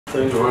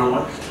Thank you very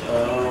much.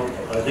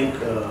 I think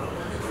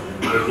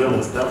the game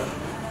was tough.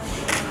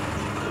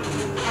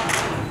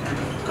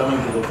 Coming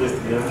to the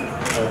first game,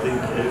 I think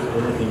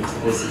anything is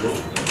possible.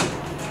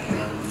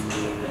 And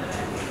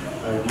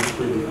I give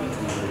credit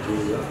to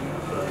Nigeria.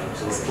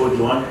 So scored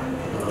one,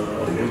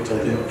 which I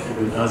think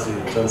even has the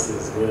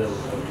chances where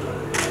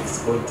we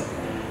scored.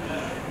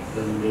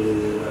 And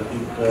I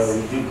think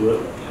we did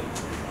well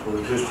for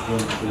the first game.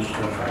 I think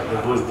the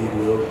boys did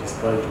well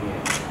despite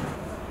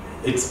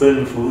it's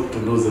painful to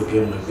lose a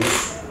game like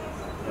this,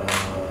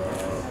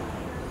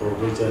 for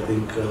which I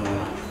think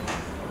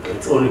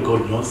it's only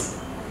God knows.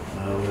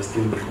 We're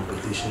still in the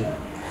competition.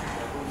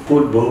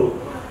 Football,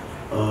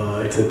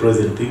 it's a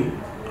present thing,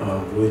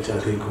 which I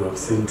think we have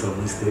seen some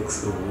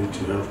mistakes, of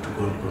which we have to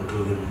go and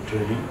control them in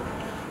training,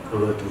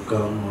 so that we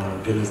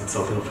come against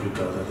South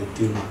Africa, that the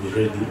team will be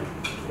ready.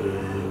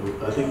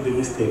 I think the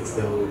mistakes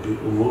that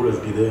will always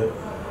be there,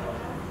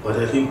 but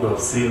I think we have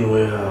seen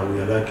where we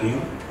are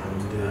lacking.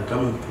 And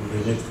coming to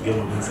the next game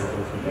against South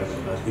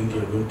Africa, I think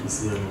you're going to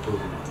see an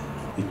improvement.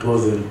 It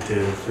wasn't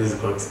a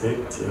physical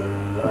aspect.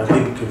 I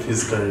think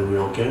physically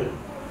we're okay.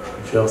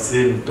 If you have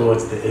seen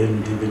towards the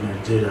end, even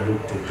Nigeria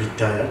looked a bit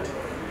tired.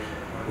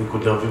 We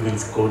could have even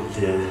scored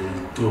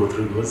 2 or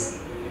 3 goals,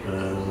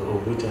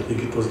 of which I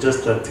think it was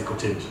just tactical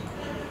change.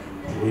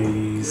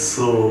 We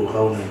saw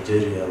how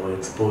Nigeria were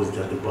exposed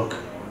at the back,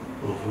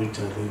 of which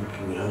I think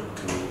we had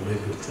to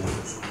make the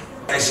changes.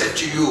 I said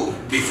to you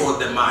before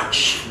the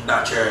match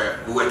that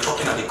we were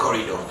talking at the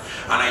corridor,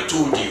 and I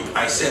told you,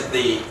 I said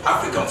the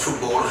African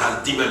football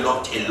has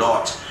developed a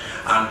lot,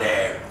 and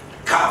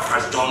CAF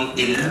has done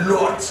a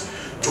lot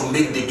to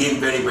make the game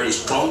very, very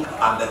strong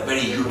at the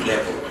very youth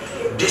level.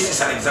 This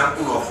is an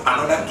example of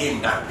another game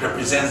that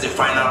represents the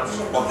finals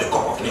of the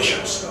Cup of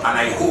Nations, and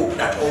I hope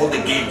that all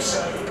the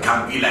games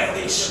can be like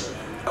this.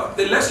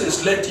 The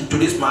lessons led into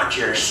this match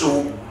are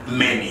so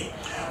many.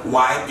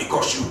 Why?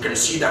 Because you can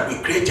see that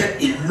we created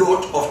a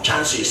lot of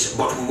chances,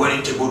 but we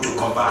weren't able to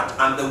convert.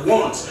 And the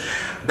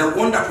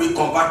one that we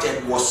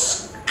converted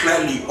was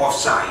clearly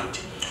offside.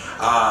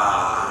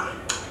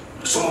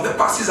 Some of the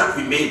passes that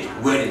we made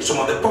weren't, some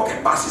of the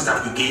pocket passes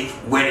that we gave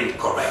weren't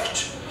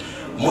correct.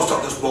 Most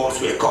of those balls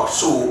were caught.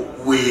 So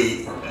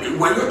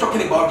when you're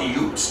talking about the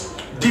youth,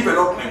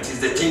 development is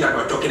the thing that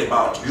we're talking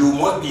about. You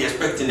must be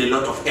expecting a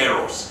lot of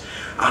errors.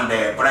 And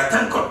but I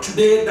thank God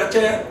today that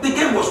the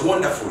game was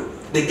wonderful.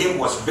 The game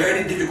was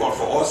very difficult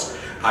for us.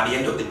 At the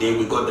end of the day,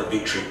 we got the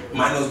victory,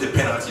 minus the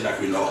penalty that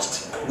we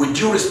lost. With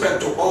due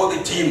respect to all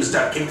the teams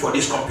that came for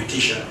this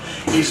competition,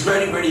 it's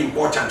very, very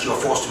important your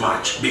first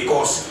match,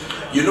 because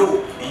you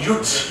know,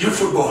 youth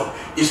football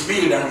is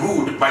built and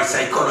ruled by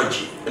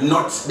psychology,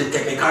 not the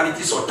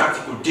technicalities or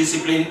tactical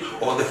discipline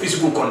or the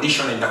physical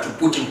conditioning that you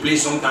put in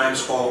place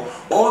sometimes, or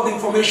all the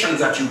information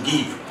that you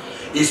give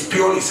is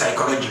purely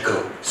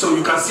psychological. So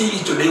you can see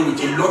it today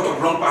with a lot of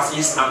wrong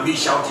passes and me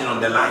shouting on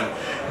the line.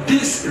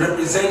 This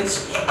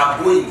represents a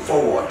going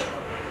forward,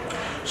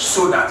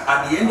 so that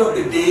at the end of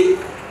the day,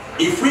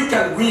 if we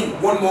can win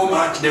one more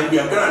match, then we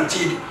are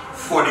guaranteed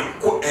for the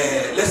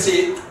let's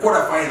say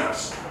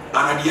quarterfinals.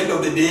 And at the end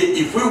of the day,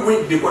 if we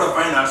win the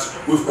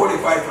quarterfinals, we've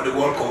qualified for the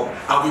World Cup,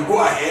 and we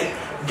go ahead,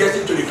 get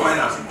into the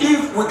finals.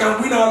 If we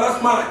can win our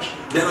last match,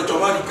 then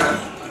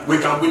automatically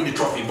we can win the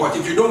trophy. But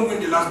if you don't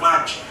win the last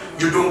match,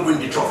 you don't win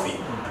the trophy.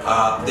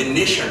 The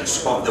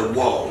nations of the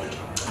world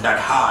that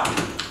had,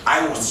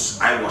 I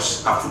was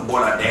a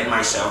footballer then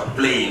myself,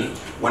 playing.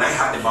 When I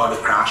heard about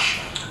the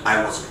crash,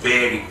 I was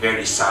very,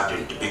 very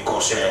saddened,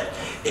 because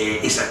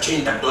it's a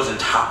change that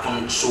doesn't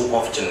happen so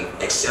often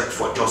except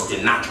for just the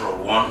natural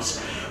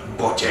ones.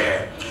 But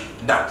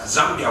that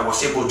Zambia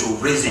was able to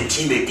raise a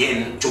team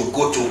again to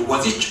go to,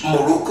 was it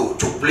Morocco,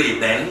 to play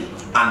then,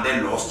 and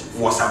then lost,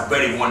 was a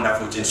very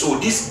wonderful thing. So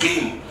this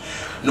game,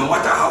 no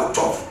matter how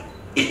tough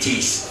it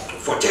is,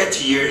 for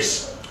 30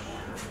 years,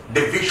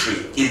 the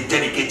victory is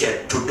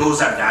dedicated to those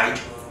that died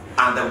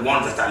and the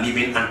ones that are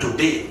living, and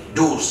today,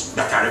 those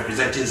that are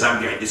representing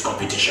Zambia in this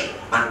competition.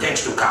 And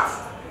thanks to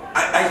CAF.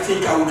 I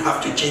think I would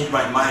have to change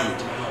my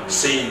mind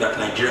saying that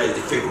Nigeria is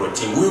the favorite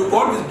team. We've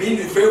always been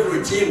the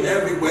favorite team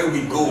everywhere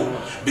we go,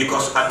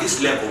 because at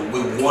this level,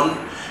 we won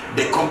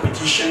the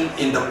competition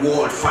in the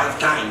world 5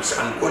 times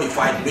and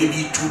qualified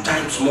maybe 2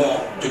 times more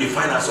to the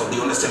finals of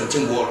the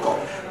Under-17 World Cup.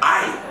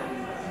 I,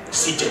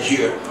 seated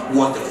here,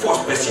 was the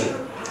first person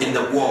in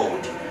the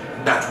world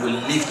that will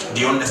lift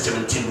the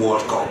Under-17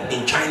 World Cup.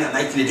 In China,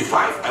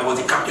 1985, I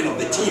was the captain of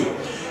the team.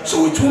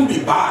 So it won't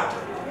be bad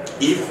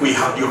if we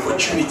have the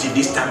opportunity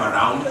this time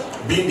around,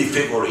 being the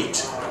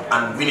favorite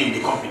and winning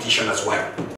the competition as well.